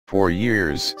For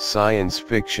years, science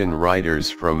fiction writers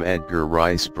from Edgar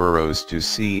Rice Burroughs to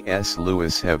C.S.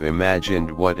 Lewis have imagined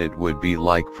what it would be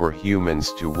like for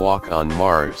humans to walk on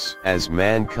Mars. As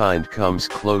mankind comes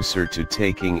closer to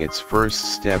taking its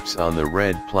first steps on the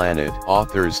red planet,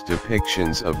 authors'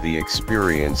 depictions of the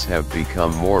experience have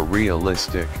become more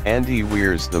realistic. Andy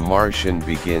Weir's The Martian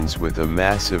begins with a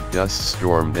massive dust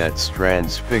storm that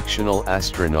strands fictional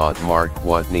astronaut Mark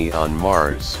Watney on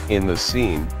Mars. In the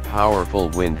scene, powerful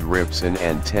wind rips an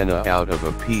antenna out of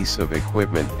a piece of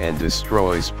equipment and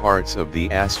destroys parts of the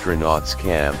astronauts'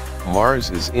 camp. Mars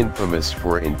is infamous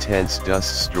for intense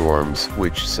dust storms,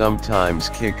 which sometimes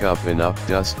kick up enough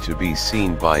dust to be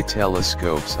seen by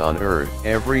telescopes on Earth.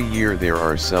 Every year there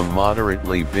are some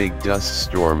moderately big dust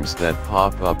storms that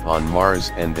pop up on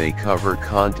Mars, and they cover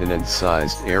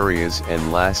continent-sized areas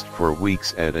and last for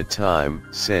weeks at a time,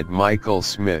 said Michael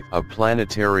Smith, a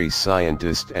planetary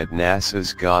scientist at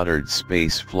NASA's Goddard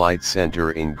Space Flight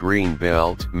Center in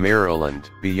Greenbelt, Maryland.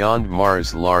 Beyond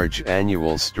Mars, large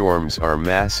annual storms are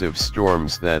massive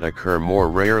storms that occur more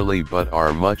rarely but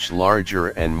are much larger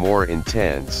and more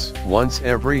intense. Once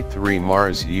every 3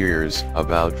 Mars years,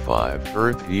 about 5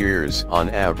 Earth years on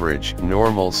average,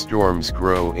 normal storms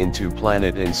grow into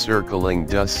planet-encircling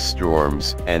dust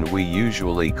storms, and we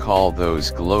usually call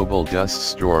those global dust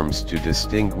storms to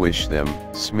distinguish them,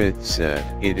 Smith said.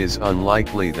 It is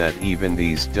unlikely that even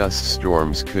these dust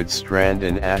storms could strand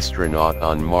an astronaut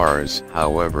on Mars.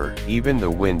 However, even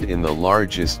the wind in the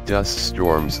largest dust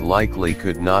storms likely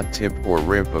could not tip or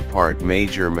rip apart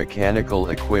major mechanical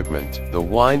equipment. The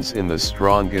winds in the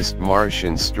strongest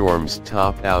Martian storms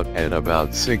top out at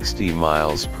about 60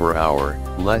 miles per hour,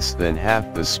 less than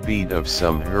half the speed of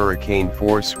some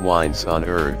hurricane-force winds on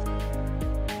Earth.